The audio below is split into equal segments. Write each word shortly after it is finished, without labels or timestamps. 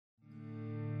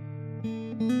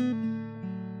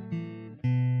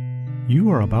You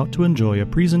are about to enjoy a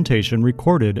presentation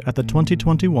recorded at the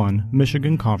 2021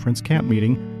 Michigan Conference Camp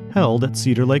Meeting held at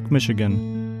Cedar Lake,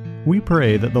 Michigan. We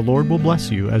pray that the Lord will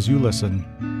bless you as you listen.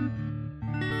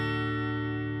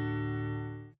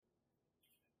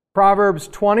 Proverbs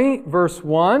 20, verse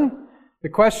 1. The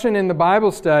question in the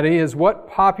Bible study is, what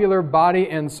popular body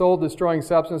and soul destroying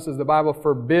substance does the Bible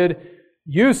forbid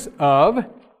use of?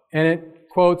 And it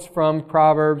quotes from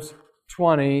Proverbs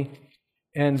 20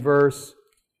 and verse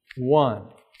 1.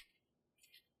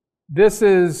 This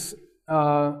is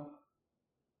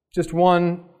just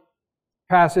one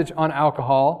passage on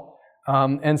alcohol,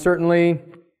 and certainly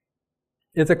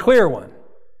it's a clear one.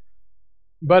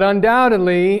 But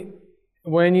undoubtedly,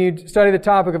 when you study the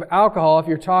topic of alcohol, if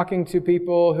you're talking to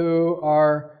people who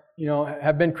are,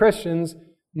 have been Christians,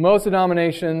 most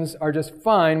denominations are just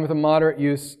fine with a moderate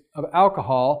use of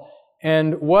alcohol.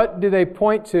 And what do they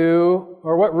point to,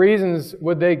 or what reasons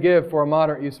would they give for a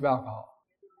moderate use of alcohol?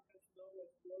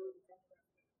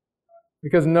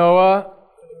 Because Noah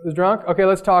was drunk? Okay,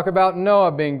 let's talk about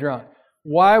Noah being drunk.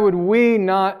 Why would we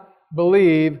not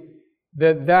believe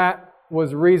that that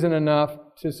was reason enough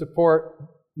to support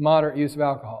moderate use of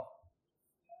alcohol?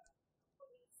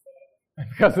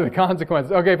 Because of the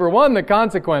consequences. Okay, for one, the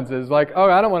consequences, like,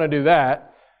 I don't want to do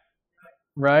that,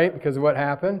 right? Because of what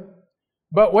happened.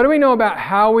 But what do we know about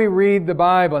how we read the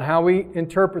Bible and how we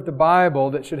interpret the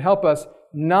Bible that should help us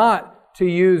not to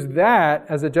use that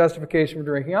as a justification for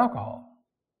drinking alcohol?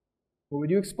 What would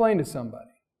you explain to somebody?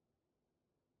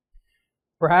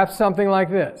 Perhaps something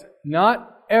like this.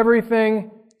 Not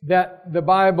everything that the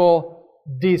Bible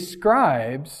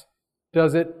describes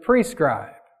does it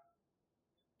prescribe.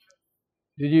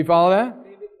 Did you follow that?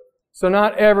 So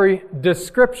not every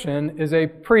description is a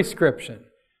prescription.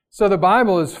 So the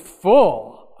Bible is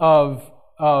full of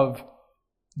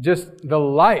just the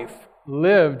life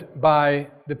lived by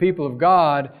the people of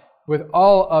God, with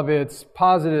all of its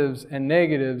positives and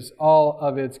negatives, all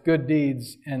of its good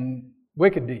deeds and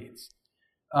wicked deeds.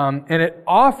 And it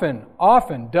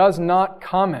often does not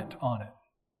comment on it.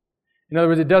 In other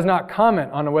words, it does not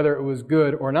comment on whether it was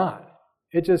good or not.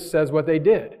 It just says what they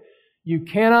did. You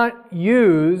cannot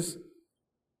use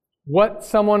what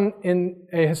someone in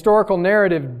a historical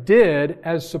narrative did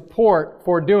as support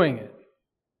for doing it.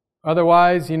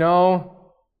 Otherwise,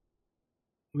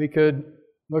 we could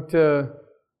look to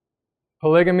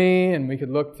polygamy, and we could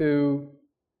look to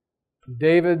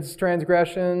David's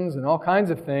transgressions and all kinds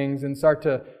of things and start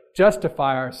to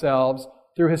justify ourselves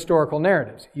through historical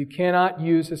narratives. You cannot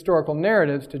use historical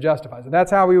narratives to justify. So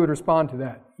that's how we would respond to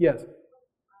that. Yes?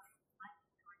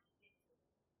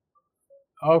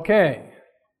 Okay.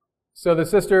 So the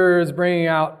sister is bringing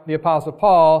out the Apostle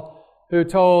Paul, who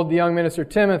told the young minister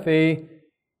Timothy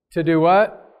to do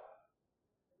what?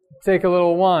 Take a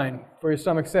little wine for your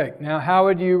stomach's sake. Now, how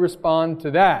would you respond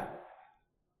to that?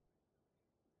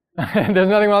 There's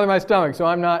nothing wrong with my stomach, so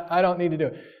I don't need to do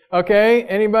it. Okay,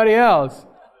 anybody else?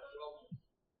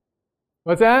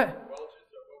 What's that?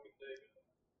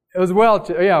 It was Welch.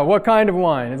 Yeah, what kind of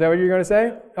wine? Is that what you're going to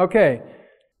say? Okay.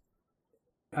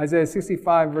 Isaiah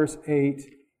 65, verse 8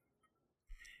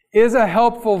 is a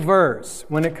helpful verse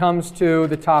when it comes to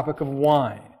the topic of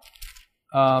wine.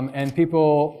 And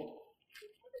people,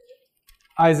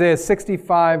 Isaiah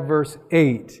 65, verse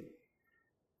 8.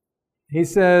 He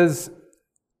says,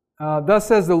 thus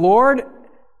says the Lord,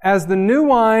 as the new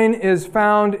wine is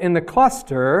found in the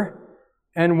cluster,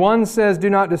 and one says, do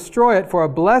not destroy it, for a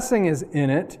blessing is in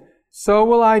it, so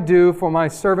will I do for my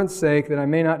servant's sake, that I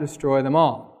may not destroy them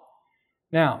all.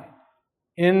 Now,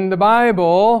 in the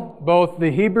Bible, both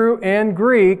the Hebrew and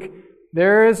Greek,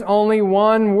 there is only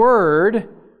one word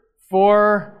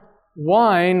for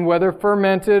wine, whether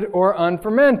fermented or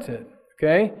unfermented.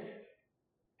 Okay?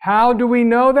 How do we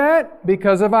know that?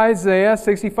 Because of Isaiah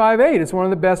 65:8. It's one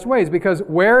of the best ways. Because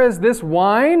where is this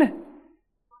wine?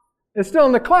 It's still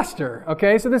in the cluster.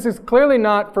 Okay? So this is clearly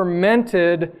not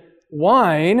fermented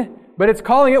wine, but it's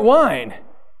calling it wine.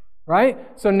 Right?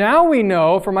 So now we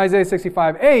know from Isaiah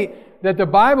 65:8 that the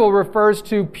Bible refers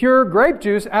to pure grape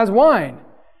juice as wine.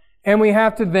 And we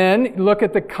have to then look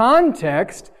at the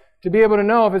context to be able to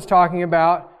know if it's talking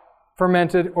about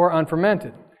fermented or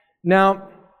unfermented. Now,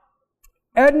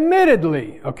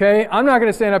 admittedly, okay, I'm not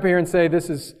going to stand up here and say this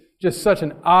is just such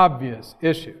an obvious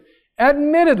issue.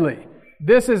 Admittedly,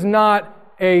 this is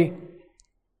not a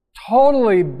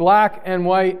totally black and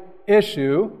white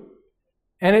issue,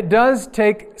 and it does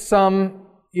take some,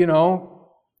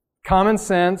 common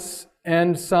sense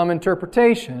and some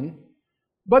interpretation.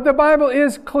 But the Bible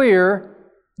is clear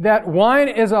that wine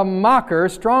is a mocker,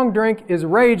 strong drink is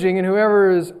raging, and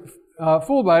whoever is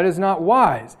fooled by it is not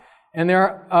wise. And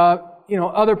there are,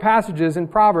 other passages in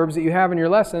Proverbs that you have in your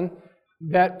lesson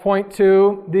that point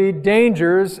to the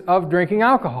dangers of drinking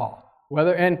alcohol.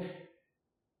 The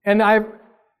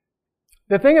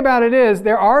thing about it is,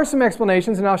 there are some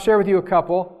explanations, and I'll share with you a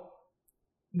couple.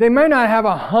 They may not have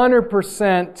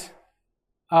 100%,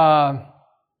 how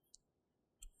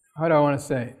do I want to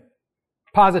say,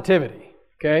 positivity,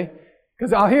 okay?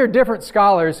 Because I'll hear different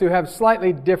scholars who have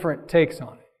slightly different takes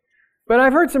on it. But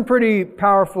I've heard some pretty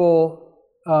powerful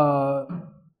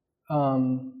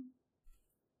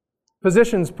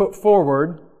positions put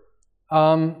forward.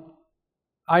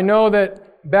 I know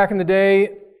that back in the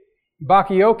day,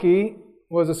 Bakioki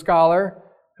was a scholar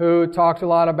who talked a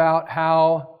lot about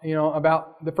how,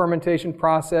 about the fermentation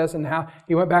process, and how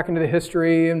he went back into the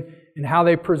history and how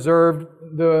they preserved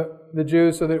the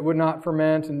juice so that it would not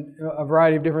ferment, and a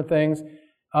variety of different things.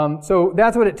 So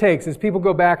that's what it takes, is people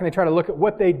go back and they try to look at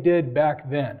what they did back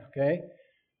then, okay?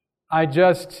 I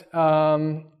just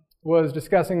was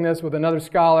discussing this with another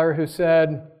scholar who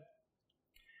said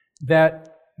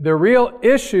that the real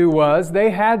issue was they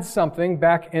had something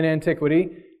back in antiquity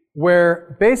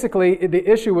where basically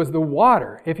the issue was the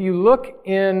water. If you look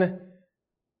in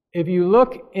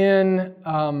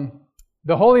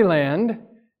the Holy Land,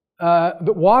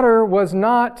 the water was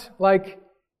not like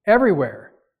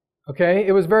everywhere. Okay,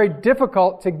 it was very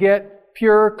difficult to get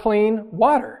pure, clean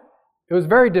water. It was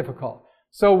very difficult.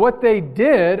 So what they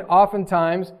did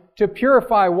oftentimes to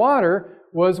purify water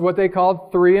was what they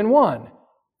called 3-in-1.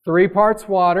 3 parts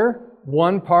water,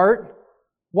 1 part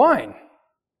wine.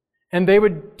 And they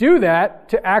would do that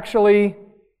to actually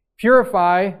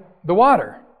purify the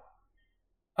water.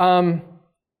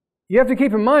 You have to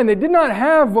keep in mind, they did not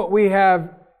have what we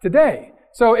have today.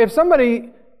 So if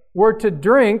somebody were to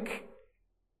drink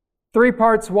 3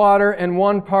 parts water and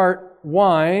 1 part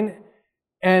wine,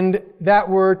 and that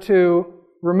were to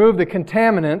remove the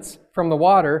contaminants from the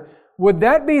water, would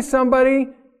that be somebody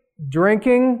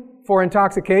drinking for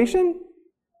intoxication?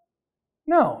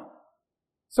 No.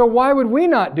 So why would we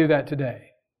not do that today?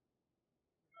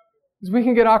 Because we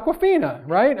can get Aquafina,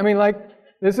 right? I mean,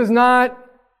 this is not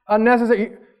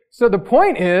unnecessary. So the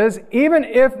point is, even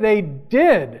if they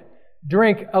did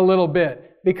drink a little bit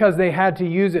because they had to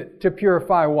use it to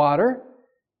purify water,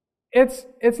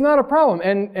 it's not a problem.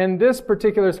 And this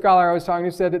particular scholar I was talking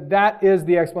to said that is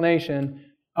the explanation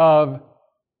of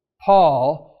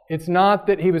Paul. It's not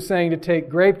that he was saying to take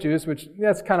grape juice, which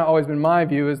that's kind of always been my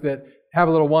view, is that have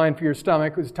a little wine for your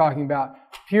stomach. He was talking about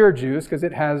pure juice because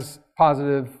it has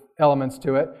positive elements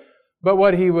to it. But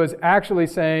what he was actually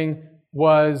saying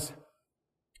was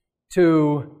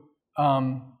to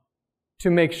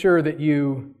make sure that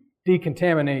you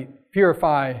decontaminate,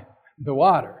 purify the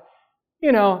water.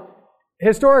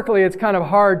 Historically, it's kind of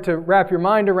hard to wrap your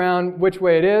mind around which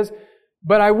way it is,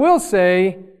 but I will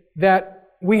say that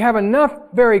we have enough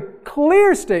very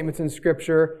clear statements in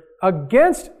Scripture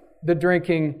against the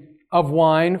drinking of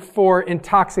wine for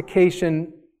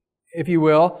intoxication, if you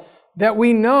will, that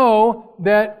we know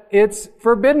that it's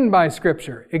forbidden by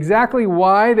Scripture. Exactly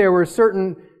why there were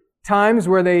certain times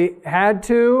where they had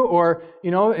to, or,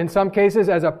 in some cases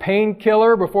as a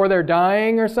painkiller before they're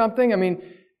dying or something. I mean,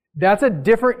 that's a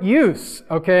different use,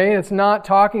 okay? It's not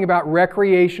talking about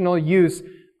recreational use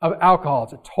of alcohol.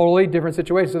 It's a totally different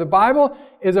situation. So the Bible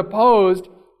is opposed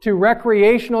to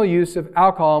recreational use of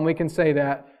alcohol, and we can say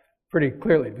that pretty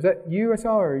clearly. Was that you I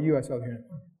saw, or you I saw here?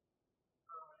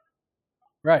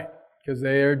 Right, because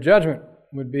their judgment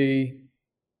would be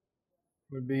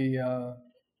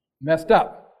messed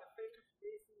up.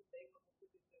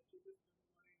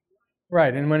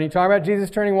 Right, and when you talk about Jesus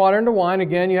turning water into wine,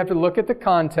 again, you have to look at the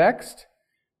context.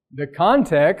 The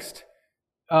context,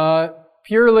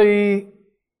 purely,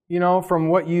 from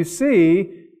what you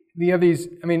see, you have these,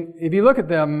 if you look at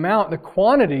the amount, the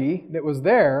quantity that was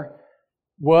there,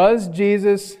 was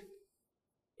Jesus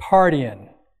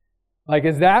partying?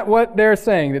 Is that what they're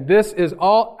saying? That this is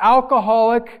all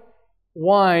alcoholic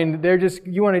wine,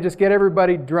 you want to just get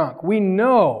everybody drunk. We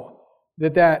know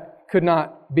that could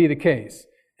not be the case.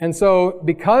 And so,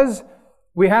 because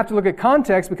we have to look at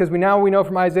context, because we know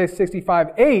from Isaiah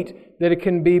 65:8 that it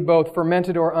can be both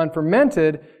fermented or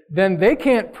unfermented, then they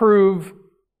can't prove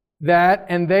that,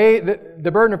 and the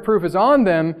burden of proof is on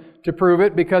them to prove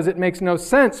it, because it makes no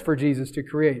sense for Jesus to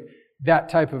create that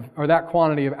type of, or that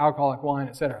quantity of alcoholic wine,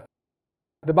 etc.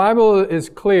 The Bible is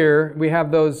clear. We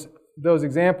have those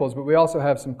examples, but we also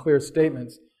have some clear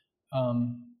statements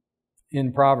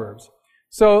in Proverbs.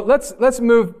 So let's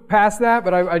move past that,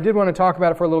 but I did want to talk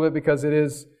about it for a little bit, because it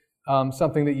is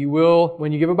something that you will,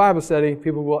 when you give a Bible study,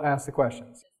 people will ask the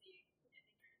questions.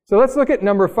 So let's look at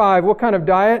number 5. What kind of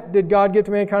diet did God give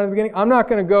to mankind at the beginning? I'm not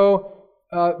going to go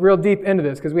real deep into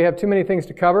this because we have too many things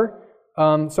to cover.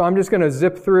 So I'm just going to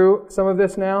zip through some of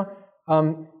this now.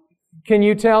 Can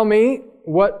you tell me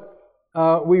what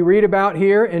we read about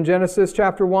here in Genesis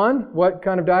chapter 1? What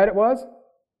kind of diet it was?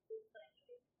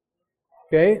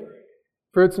 Okay.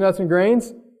 Fruits, nuts, and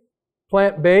grains.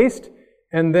 Plant-based.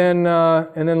 And then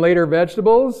later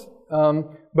vegetables.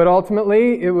 But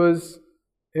ultimately it was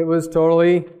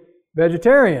totally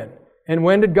vegetarian. And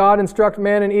when did God instruct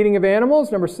man in eating of animals?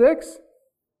 Number 6.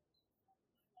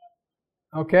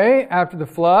 Okay, after the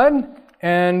flood.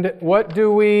 And what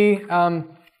do we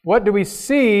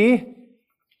see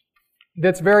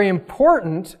that's very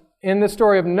important in the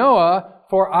story of Noah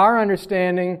for our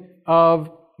understanding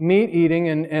of meat eating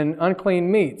and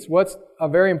unclean meats? What's a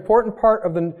very important part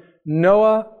of the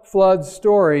Noah flood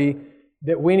story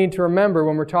that we need to remember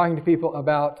when we're talking to people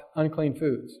about unclean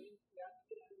foods?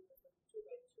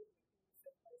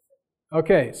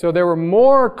 Okay, so there were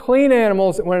more clean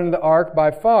animals that went into the ark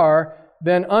by far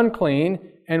than unclean,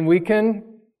 and we can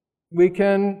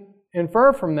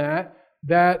infer from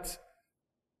that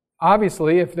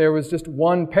obviously if there was just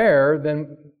one pair,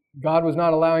 then God was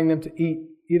not allowing them to eat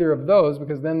either of those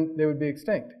because then they would be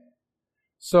extinct.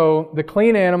 So the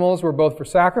clean animals were both for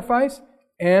sacrifice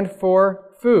and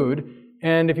for food.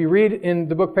 And if you read in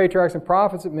the book Patriarchs and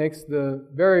Prophets, it makes the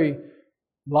very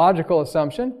logical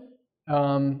assumption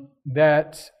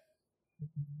that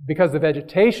because the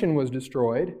vegetation was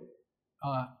destroyed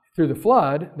through the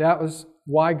flood, that was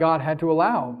why God had to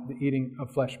allow the eating of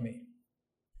flesh meat.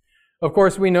 Of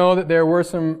course, we know that there were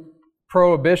some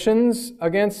prohibitions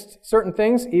against certain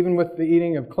things, even with the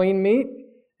eating of clean meat.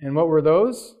 And what were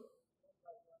those?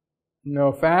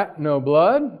 No fat, no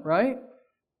blood, right?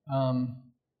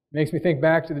 Makes me think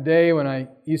back to the day when I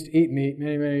used to eat meat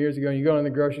many, many years ago. You go in the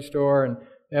grocery store and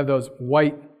they have those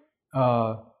white,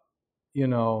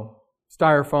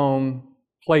 styrofoam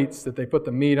plates that they put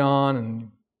the meat on and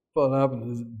pull it up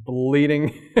and it's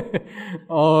bleeding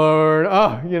all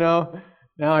over.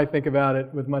 Now I think about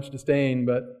it with much disdain,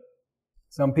 but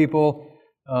some people,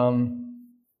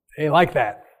 they like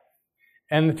that.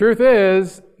 And the truth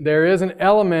is, there is an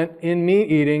element in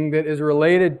meat eating that is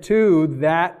related to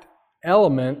that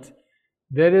element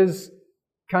that is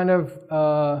kind of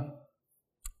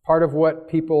part of what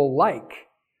people like.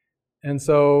 And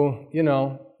so,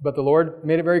 but the Lord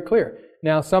made it very clear.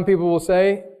 Now, some people will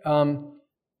say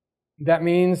that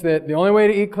means that the only way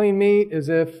to eat clean meat is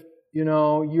if,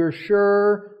 you're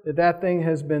sure that thing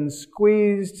has been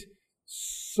squeezed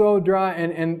so dry,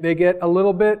 and they get a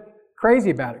little bit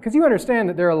crazy about it. Because you understand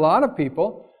that there are a lot of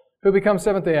people who become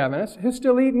Seventh-day Adventists who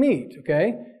still eat meat,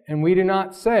 okay? And we do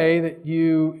not say that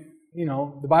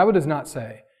the Bible does not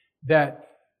say that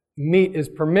meat is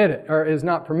permitted or is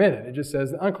not permitted. It just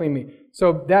says unclean meat.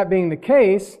 So that being the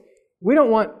case, we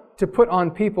don't want to put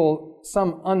on people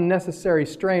some unnecessary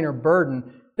strain or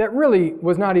burden that really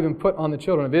was not even put on the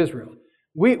children of Israel.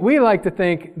 We like to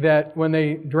think that when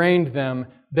they drained them,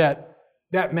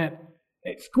 that meant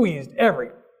they squeezed every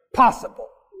possible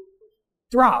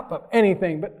drop of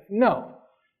anything. But no.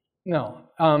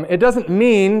 It doesn't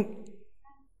mean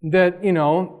that,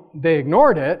 they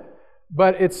ignored it,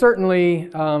 but it's certainly,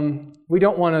 we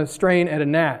don't want to strain at a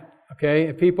gnat, okay?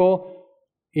 If people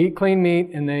eat clean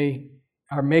meat and they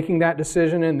are making that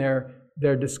decision and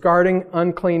they're discarding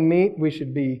unclean meat, we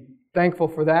should be thankful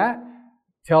for that.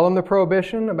 Tell them the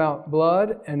prohibition about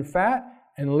blood and fat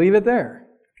and leave it there,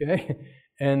 okay?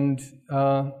 And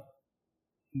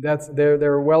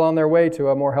they're well on their way to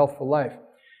a more healthful life.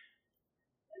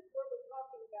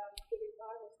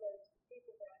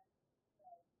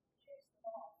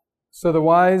 So the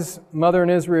wise mother in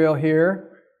Israel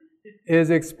here is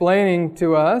explaining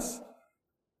to us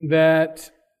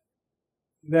that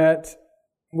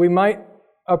we might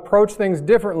approach things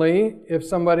differently if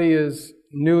somebody is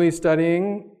newly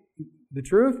studying the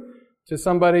truth to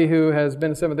somebody who has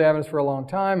been a Seventh-day Adventist for a long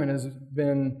time and has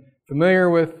been familiar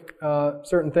with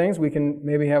certain things. We can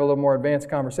maybe have a little more advanced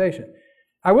conversation.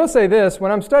 I will say this,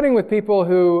 when I'm studying with people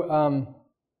who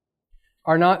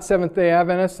are not Seventh-day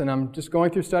Adventists and I'm just going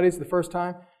through studies the first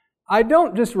time, I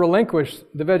don't just relinquish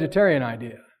the vegetarian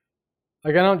idea.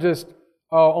 Like I don't just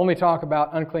only talk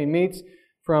about unclean meats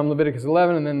from Leviticus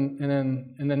 11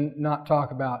 and then not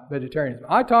talk about vegetarianism.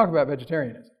 I talk about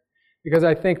vegetarianism because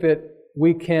I think that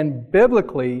we can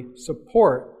biblically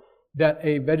support that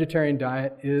a vegetarian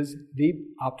diet is the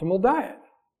optimal diet.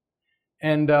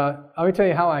 And let me tell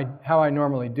you how I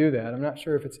normally do that. I'm not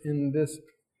sure if it's in this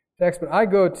text, but I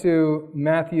go to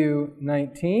Matthew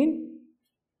 19,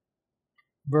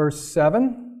 verse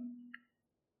 7.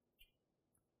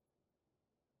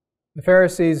 The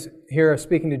Pharisees here are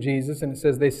speaking to Jesus, and it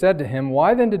says, they said to him,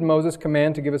 "Why then did Moses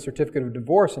command to give a certificate of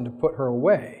divorce and to put her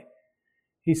away?"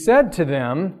 He said to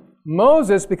them,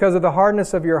 "Moses, because of the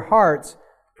hardness of your hearts,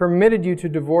 permitted you to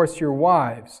divorce your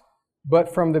wives.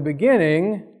 But from the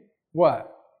beginning,"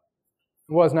 what?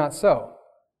 It was not so.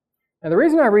 Now the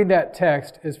reason I read that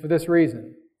text is for this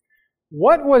reason.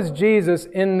 What was Jesus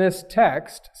in this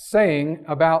text saying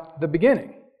about the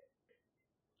beginning?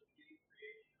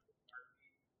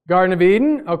 Garden of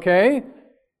Eden, okay.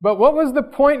 But what was the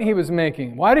point he was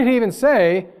making? Why did he even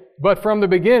say, "But from the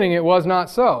beginning it was not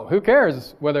so"? Who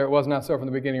cares whether it was not so from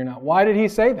the beginning or not? Why did he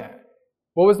say that?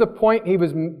 What was the point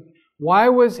why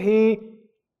was he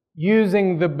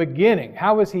using the beginning?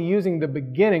 How was he using the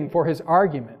beginning for his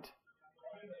argument?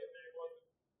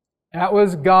 That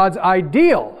was God's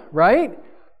ideal, right?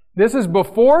 This is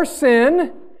before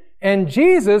sin, and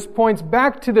Jesus points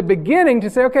back to the beginning to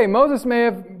say, okay, Moses may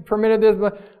have permitted this,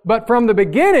 but from the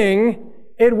beginning,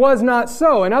 it was not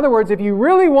so. In other words, if you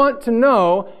really want to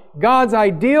know God's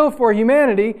ideal for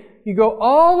humanity, you go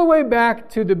all the way back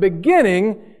to the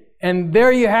beginning, and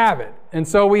there you have it. And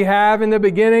so we have in the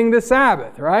beginning the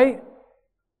Sabbath, right?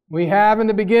 We have in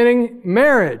the beginning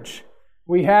marriage.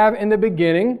 We have in the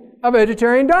beginning a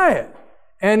vegetarian diet.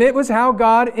 And it was how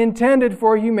God intended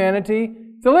for humanity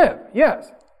to live.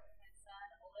 Yes?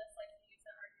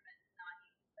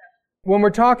 When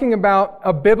we're talking about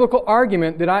a biblical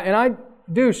argument, and I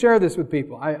do share this with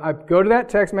people. I go to that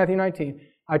text, Matthew 19.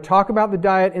 I talk about the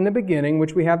diet in the beginning,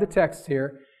 which we have the texts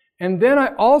here. And then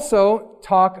I also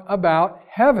talk about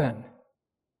heaven.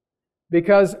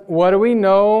 Because what do we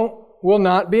know will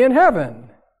not be in heaven?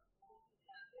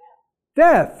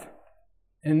 Death.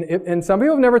 And some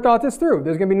people have never thought this through.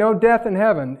 There's going to be no death in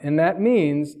heaven. And that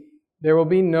means there will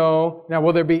be no... Now,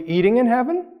 will there be eating in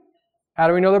heaven? How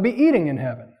do we know there'll be eating in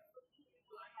heaven?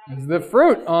 It's the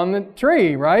fruit on the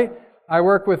tree, right? I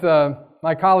work with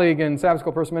my colleague in Sabbath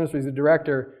School Personal Ministries. The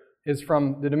director is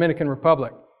from the Dominican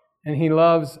Republic. And he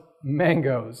loves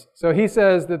mangoes. So he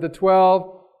says that the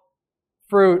 12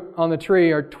 fruit on the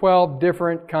tree are 12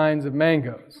 different kinds of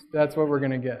mangoes. That's what we're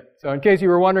going to get. So in case you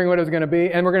were wondering what it was going to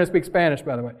be, and we're going to speak Spanish,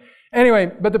 by the way.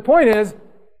 Anyway, but the point is,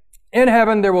 in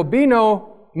heaven there will be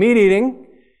no meat eating.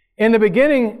 In the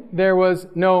beginning there was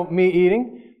no meat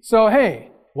eating. So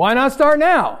hey, why not start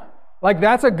now? Like,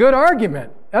 that's a good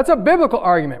argument. That's a biblical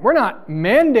argument. We're not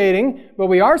mandating, but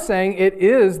we are saying it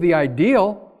is the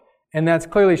ideal, and that's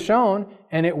clearly shown,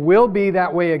 and it will be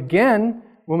that way again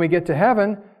when we get to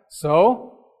heaven.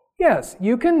 So, yes,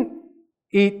 you can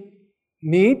eat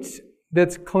meat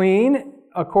that's clean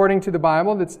according to the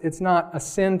Bible. It's not a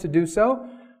sin to do so,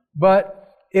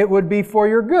 but it would be for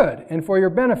your good and for your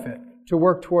benefit to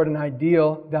work toward an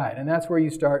ideal diet. And that's where you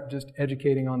start just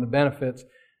educating on the benefits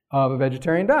of a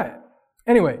vegetarian diet.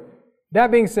 Anyway,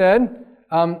 that being said,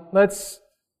 let's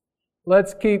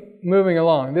keep moving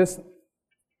along. This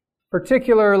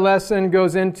particular lesson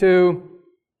goes into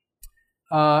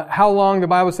how long the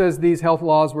Bible says these health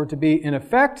laws were to be in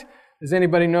effect. Does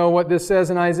anybody know what this says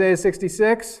in Isaiah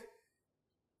 66?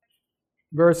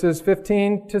 Verses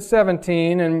 15 to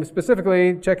 17, and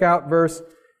specifically check out verse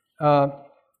 15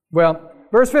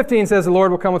 says the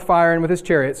Lord will come with fire and with His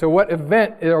chariot. So what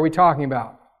event are we talking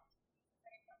about?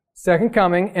 Second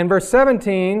coming. And verse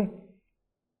 17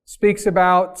 speaks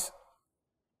about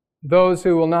those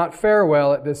who will not fare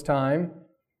well at this time.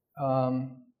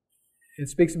 It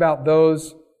speaks about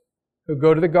those who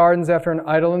go to the gardens after an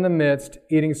idol in the midst,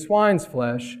 eating swine's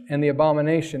flesh and the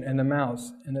abomination and the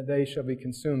mouse, and that they shall be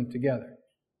consumed together.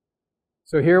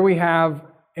 So here we have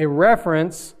a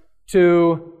reference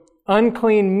to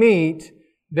unclean meat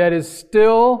that is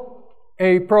still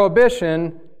a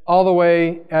prohibition all the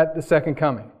way at the second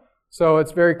coming. So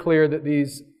it's very clear that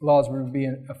these laws will be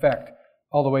in effect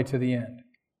all the way to the end.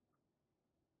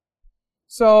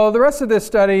 So the rest of this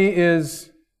study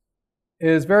is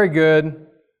very good,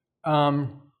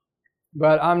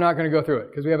 but I'm not going to go through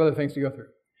it because we have other things to go through.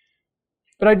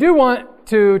 But I do want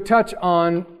to touch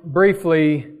on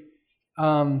briefly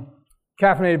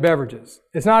caffeinated beverages.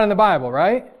 It's not in the Bible,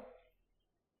 right?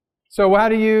 So how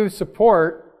do you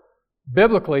support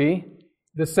biblically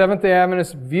the Seventh-day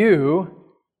Adventist view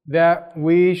that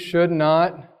we should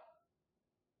not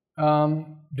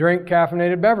drink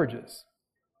caffeinated beverages?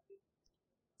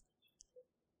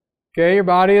 Okay, your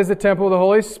body is the temple of the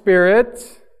Holy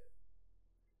Spirit.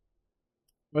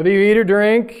 Whether you eat or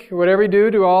drink, whatever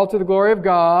you do all to the glory of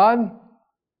God.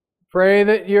 Pray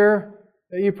that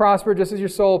you prosper just as your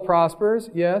soul prospers.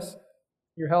 Yes,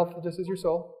 your health just as your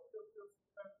soul.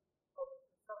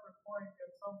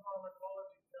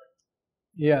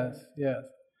 Yes.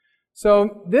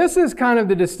 So this is kind of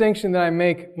the distinction that I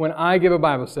make when I give a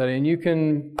Bible study, and you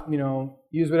can,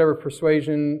 use whatever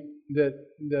persuasion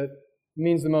that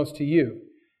means the most to you.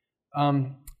 But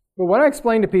what I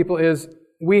explain to people is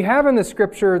we have in the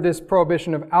Scripture this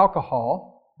prohibition of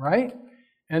alcohol, right?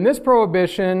 And this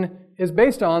prohibition is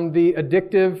based on the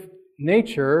addictive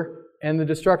nature and the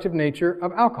destructive nature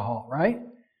of alcohol, right?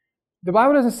 The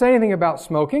Bible doesn't say anything about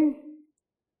smoking.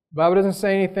 The Bible doesn't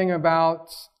say anything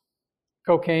about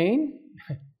cocaine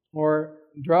or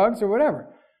drugs or whatever.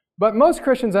 But most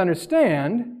Christians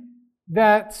understand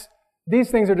that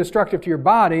these things are destructive to your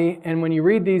body, and when you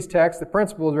read these texts, the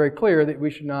principle is very clear that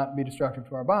we should not be destructive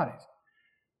to our bodies.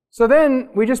 So then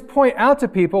we just point out to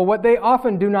people what they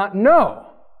often do not know,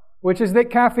 which is that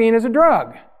caffeine is a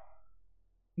drug.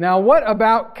 Now, what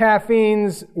about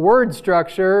caffeine's word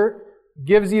structure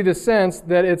gives you the sense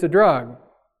that it's a drug?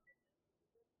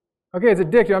 Okay, it's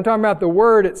addictive. I'm talking about the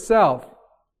word itself.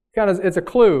 It's a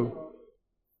clue.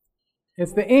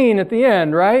 It's the "ine" at the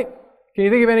end, right? Can you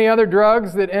think of any other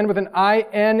drugs that end with an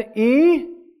I-N-E?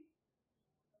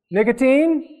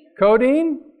 Nicotine,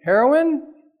 codeine, heroin,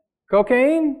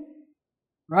 cocaine,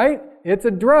 right? It's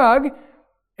a drug.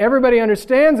 Everybody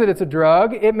understands that it's a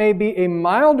drug. It may be a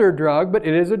milder drug, but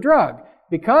it is a drug.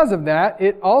 Because of that,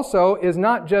 it also is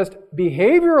not just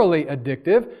behaviorally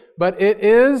addictive, but it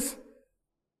is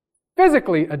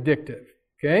physically addictive.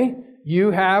 Okay?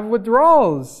 You have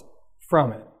withdrawals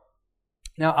from it.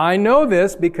 Now, I know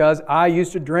this because I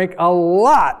used to drink a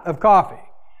lot of coffee.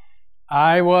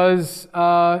 I was,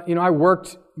 I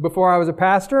worked, before I was a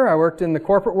pastor, I worked in the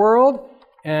corporate world,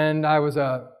 and I was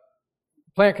a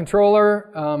plant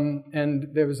controller, and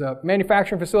there was a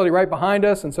manufacturing facility right behind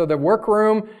us, and so the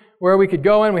workroom where we could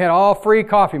go in, we had all free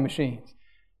coffee machines.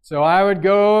 So I would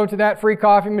go to that free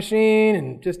coffee machine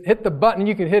and just hit the button.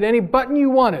 You could hit any button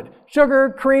you wanted.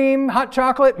 Sugar, cream, hot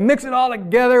chocolate, mix it all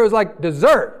together. It was like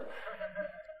dessert.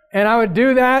 And I would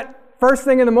do that first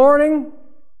thing in the morning.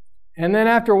 And then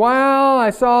after a while,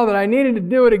 I saw that I needed to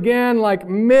do it again like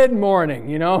mid-morning,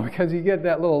 because you get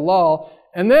that little lull.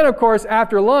 And then, of course,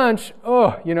 after lunch,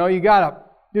 you got to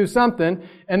do something.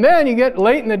 And then you get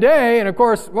late in the day, and of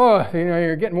course,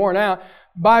 you're getting worn out.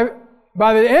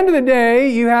 By the end of the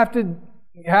day, you have to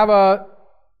have a,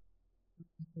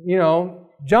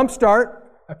 jump start,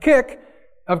 a kick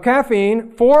of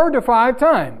caffeine 4 to 5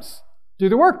 times through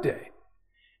the workday.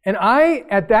 And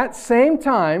at that same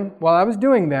time, while I was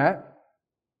doing that,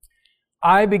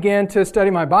 I began to study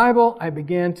my Bible. I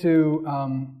began to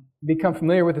become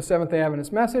familiar with the Seventh-day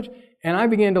Adventist message, and I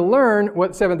began to learn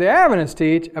what Seventh-day Adventists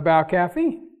teach about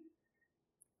caffeine.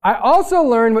 I also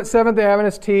learned what Seventh-day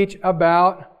Adventists teach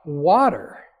about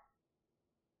water.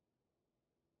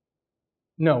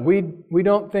 No, we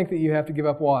don't think that you have to give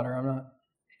up water. I'm not.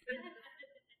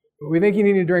 But we think you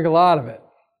need to drink a lot of it.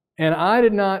 And I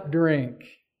did not drink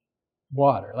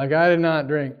water. I did not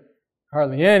drink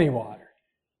hardly any water.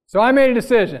 So I made a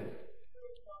decision.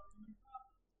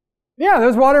 Yeah,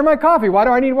 there's water in my coffee. Why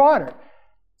do I need water?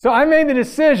 So I made the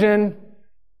decision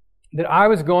that I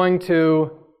was going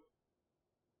to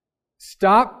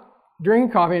stop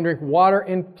drinking coffee and drink water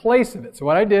in place of it. So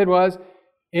what I did was,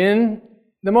 in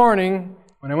the morning,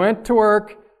 when I went to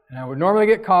work, and I would normally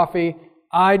get coffee,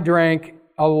 I drank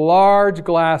a large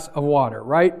glass of water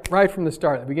right from the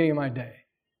start, at the beginning of my day.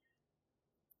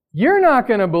 You're not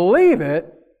going to believe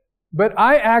it, but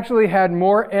I actually had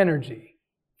more energy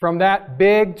from that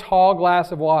big, tall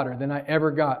glass of water than I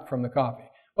ever got from the coffee.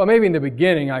 Well, maybe in the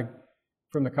beginning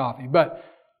from the coffee, but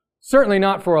certainly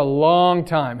not for a long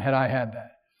time had I had that.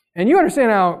 And you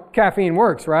understand how caffeine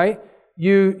works, right?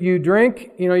 You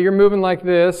drink, you're moving like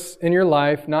this in your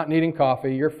life, not needing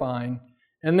coffee, you're fine.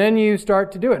 And then you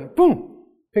start to do it, and boom,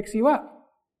 picks you up.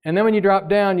 And then when you drop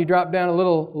down a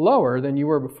little lower than you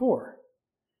were before.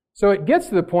 So it gets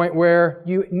to the point where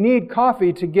you need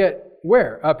coffee to get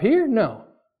where? Up here? No.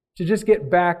 To just get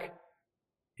back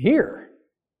here.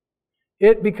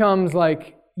 It becomes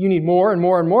like you need more and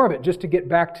more and more of it just to get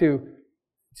back to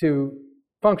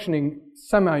functioning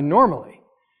semi-normally.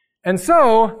 And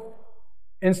so,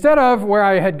 instead of where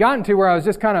I had gotten to where I was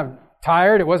just kind of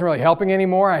tired, it wasn't really helping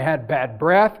anymore, I had bad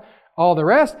breath, all the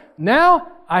rest, now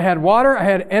I had water, I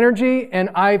had energy, and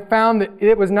I found that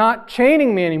it was not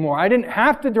chaining me anymore. I didn't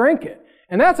have to drink it.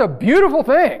 And that's a beautiful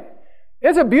thing.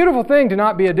 It's a beautiful thing to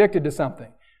not be addicted to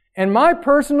something. And my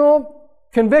personal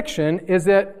conviction is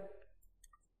that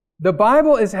the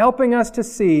Bible is helping us to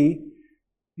see,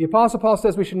 the Apostle Paul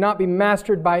says we should not be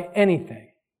mastered by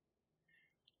anything.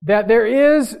 That there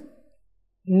is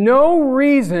no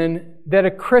reason that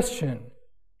a Christian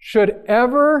should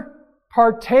ever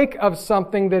partake of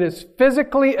something that is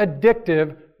physically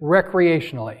addictive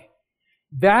recreationally.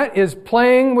 That is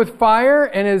playing with fire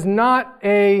and is not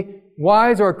a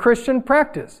wise or Christian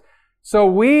practice. So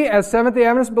we as Seventh-day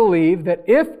Adventists believe that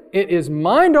if it is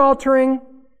mind-altering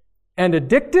and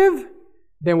addictive,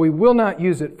 then we will not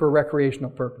use it for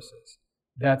recreational purposes.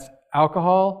 That's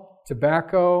alcohol,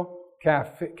 tobacco,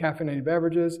 caffeinated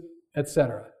beverages,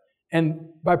 etc. And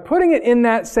by putting it in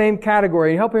that same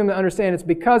category and helping them to understand it's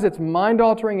because it's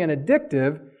mind-altering and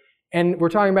addictive, and we're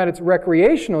talking about its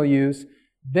recreational use,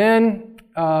 then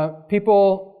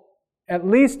people at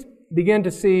least begin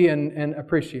to see and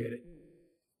appreciate it.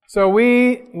 So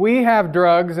we have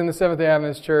drugs in the Seventh-day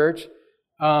Adventist Church.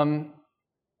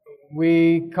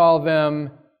 We call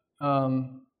them,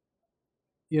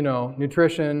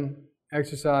 nutrition,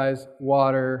 exercise,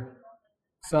 water,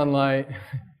 sunlight,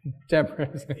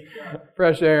 temperance,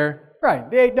 fresh air. Right,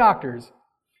 the 8 doctors.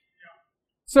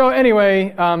 So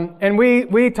anyway, and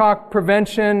we talk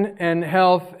prevention and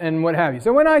health and what have you.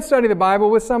 So when I study the Bible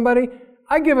with somebody,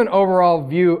 I give an overall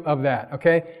view of that,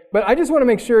 okay? But I just want to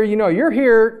make sure you know you're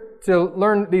here to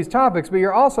learn these topics, but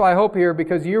you're also, I hope, here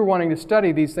because you're wanting to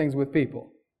study these things with people.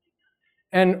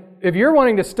 And if you're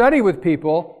wanting to study with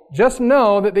people, just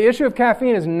know that the issue of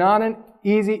caffeine is not an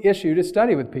easy issue to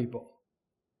study with people.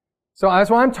 So that's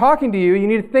why I'm talking to you. You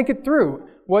need to think it through,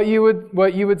 what you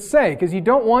would say, because you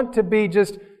don't want to be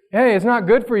just, hey, it's not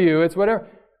good for you, it's whatever.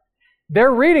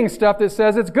 They're reading stuff that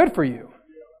says it's good for you.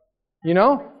 You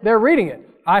know? They're reading it.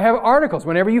 I have articles.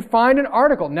 Whenever you find an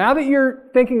article, now that you're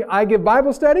thinking, I give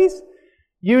Bible studies,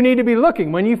 you need to be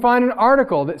looking. When you find an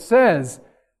article that says,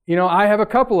 I have a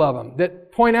couple of them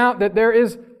that point out that there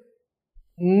is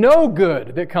no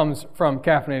good that comes from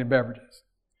caffeinated beverages.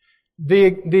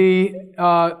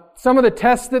 Some of the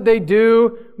tests that they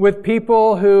do with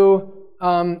people who,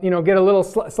 get a little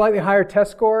slightly higher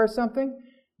test score or something,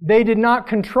 they did not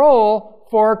control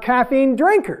for caffeine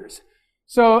drinkers.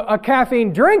 So a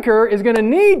caffeine drinker is going to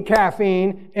need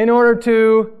caffeine in order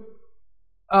to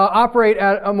operate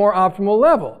at a more optimal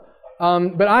level.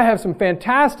 But I have some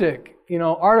fantastic,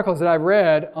 articles that I've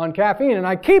read on caffeine, and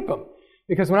I keep them.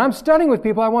 Because when I'm studying with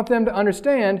people, I want them to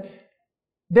understand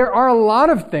there are a lot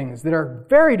of things that are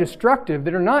very destructive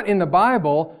that are not in the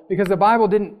Bible because the Bible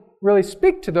didn't really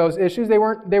speak to those issues. They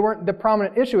weren't the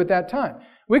prominent issue at that time.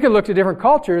 We could look to different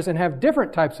cultures and have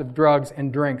different types of drugs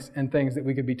and drinks and things that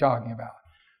we could be talking about.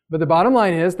 But the bottom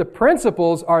line is the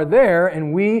principles are there,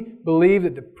 and we believe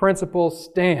that the principle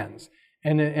stands.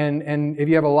 And if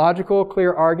you have a logical,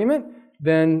 clear argument,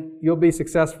 then you'll be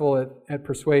successful at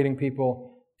persuading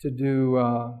people to do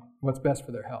what's best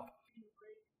for their health.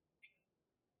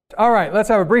 All right, let's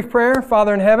have a brief prayer.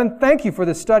 Father in heaven, thank you for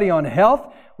the study on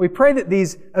health. We pray that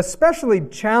these especially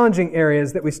challenging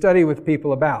areas that we study with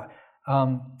people about,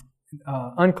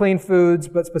 unclean foods,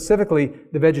 but specifically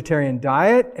the vegetarian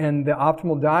diet and the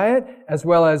optimal diet, as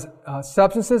well as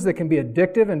substances that can be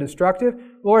addictive and destructive.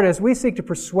 Lord, as we seek to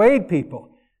persuade people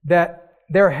that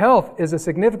their health is a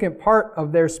significant part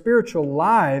of their spiritual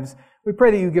lives, we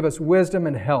pray that you give us wisdom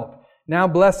and help. Now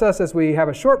bless us as we have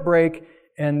a short break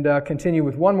and continue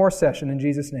with one more session. In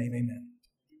Jesus' name, amen.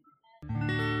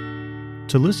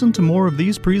 To listen to more of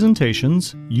these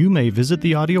presentations, you may visit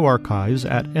the audio archives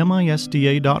at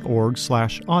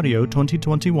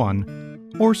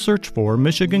misda.org/audio2021 or search for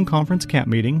Michigan Conference Camp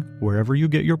Meeting wherever you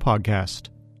get your podcast.